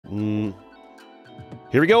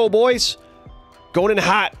Here we go, boys. Going in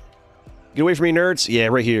hot. Get away from me, nerds. Yeah,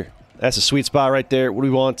 right here. That's a sweet spot right there. What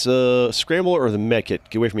do we want? Scramble or the med kit?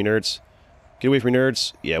 Get away from me, nerds. Get away from me,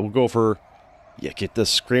 nerds. Yeah, we'll go for... Yeah, get the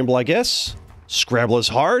scramble, I guess. Scramble is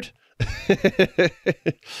hard. We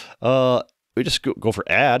just go for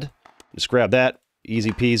add. Just grab that.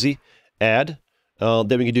 Easy peasy. Add.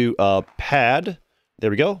 Then we can do pad. There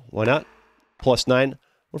we go. Why not? +9.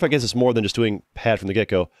 What if I guess it's more than just doing pad from the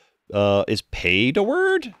get-go? Is paid a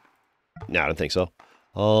word? No, I don't think so.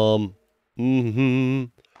 Oh,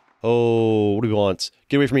 what do we want?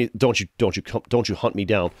 Get away from me! Don't you hunt me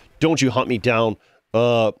down! Don't you hunt me down!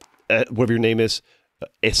 Whatever your name is,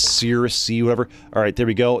 C, whatever. All right, there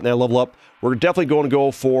we go. Now level up. We're definitely going to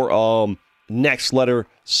go for next letter.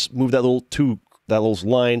 Move that little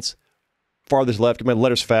lines farthest left. Get my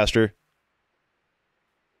letters faster.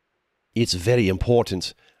 It's very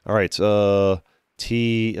important. All right.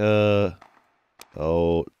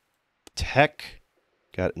 Tech.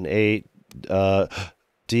 Got an A.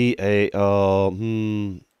 D-A, no,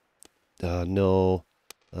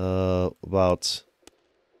 about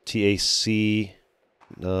T-A-C,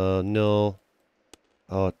 no,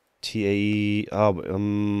 T-A-E,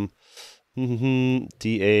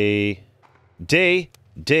 D-A,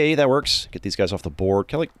 day, that works. Get these guys off the board.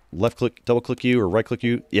 Can I, like, left-click, double-click you, or right-click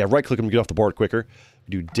you? Yeah, right-click them to get off the board quicker.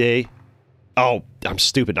 Do day. Oh, I'm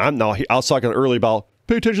stupid. I was talking earlier about,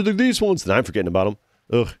 pay attention to these ones, and I'm forgetting about them.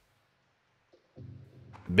 Ugh.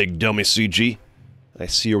 Big dummy CG. I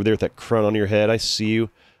see you over there with that crown on your head. I see you.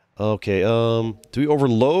 Okay, do we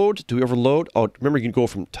overload? Oh, remember you can go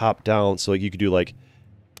from top down, so you could do like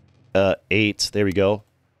 8. There we go.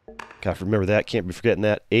 Gotta remember that. Can't be forgetting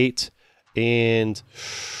that. 8. And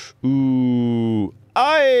ooh.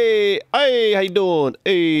 Hey, how you doing?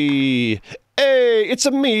 Hey, it's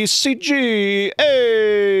a me, CG.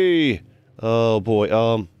 Hey. Oh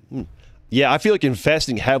boy. Yeah, I feel like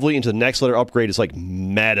investing heavily into the next letter upgrade is like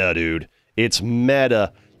meta, dude. It's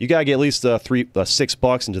meta. You gotta get at least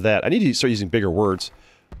 $6 into that. I need to start using bigger words.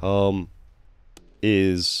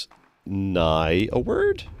 Is nigh a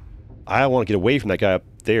word? I want to get away from that guy up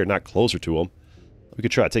there, not closer to him. We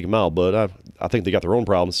could try to take him out, but I think they got their own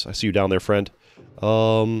problems. I see you down there, friend.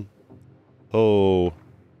 Oh.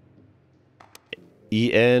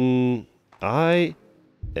 E-N-I-N-I-E.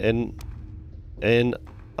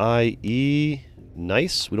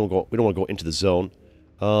 Nice. We don't want to go into the zone.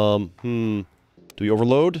 Do we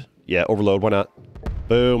overload? Yeah, overload. Why not?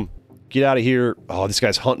 Boom. Get out of here. Oh, this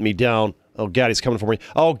guy's hunting me down. Oh god, he's coming for me.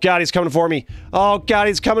 Oh god, he's coming for me. Oh god,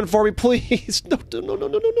 he's coming for me. Please. No.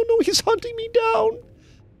 He's hunting me down.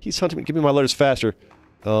 He's hunting me. Give me my letters faster.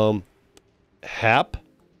 Hap.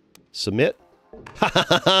 Submit. Ha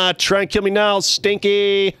ha ha. Try and kill me now,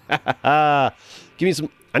 stinky. Ha ha ha. Give me some.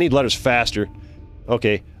 I need letters faster.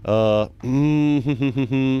 Okay.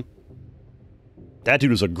 That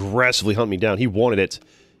dude was aggressively hunting me down. He wanted it.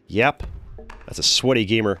 Yep. That's a sweaty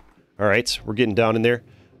gamer. Alright, we're getting down in there.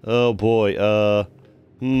 Oh boy,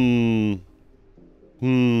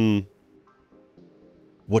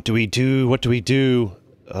 What do we do?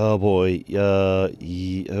 Oh boy, do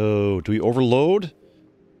we overload?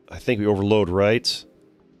 I think we overload, right?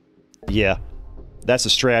 Yeah. That's the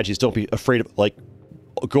strategy, is don't be afraid of, like,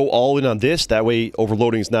 go all in on this. That way,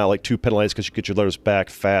 overloading is not, like, too penalized because you get your letters back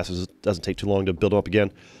fast. It doesn't take too long to build them up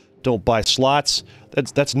again. Don't buy slots.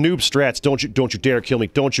 That's noob strats. Don't you dare kill me.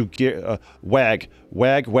 Don't you wag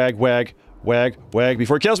before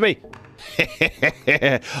he kills me.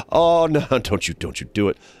 Oh no! Don't you do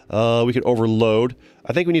it. We could overload.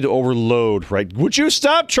 I think we need to overload, right? Would you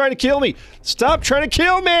stop trying to kill me? Stop trying to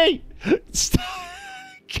kill me! Stop.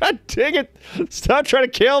 God dang it! Stop trying to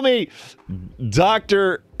kill me!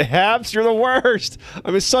 Dr. Happs, you're the worst!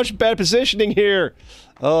 I'm in such bad positioning here!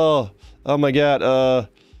 Oh my god,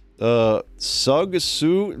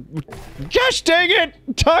 Sue... Gosh dang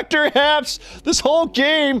it! Dr. Happs! This whole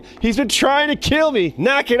game, he's been trying to kill me!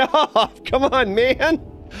 Knock it off! Come on, man!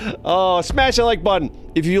 Oh, smash that like button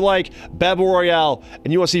if you like Babble Royale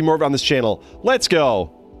and you want to see more of it on this channel. Let's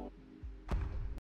go!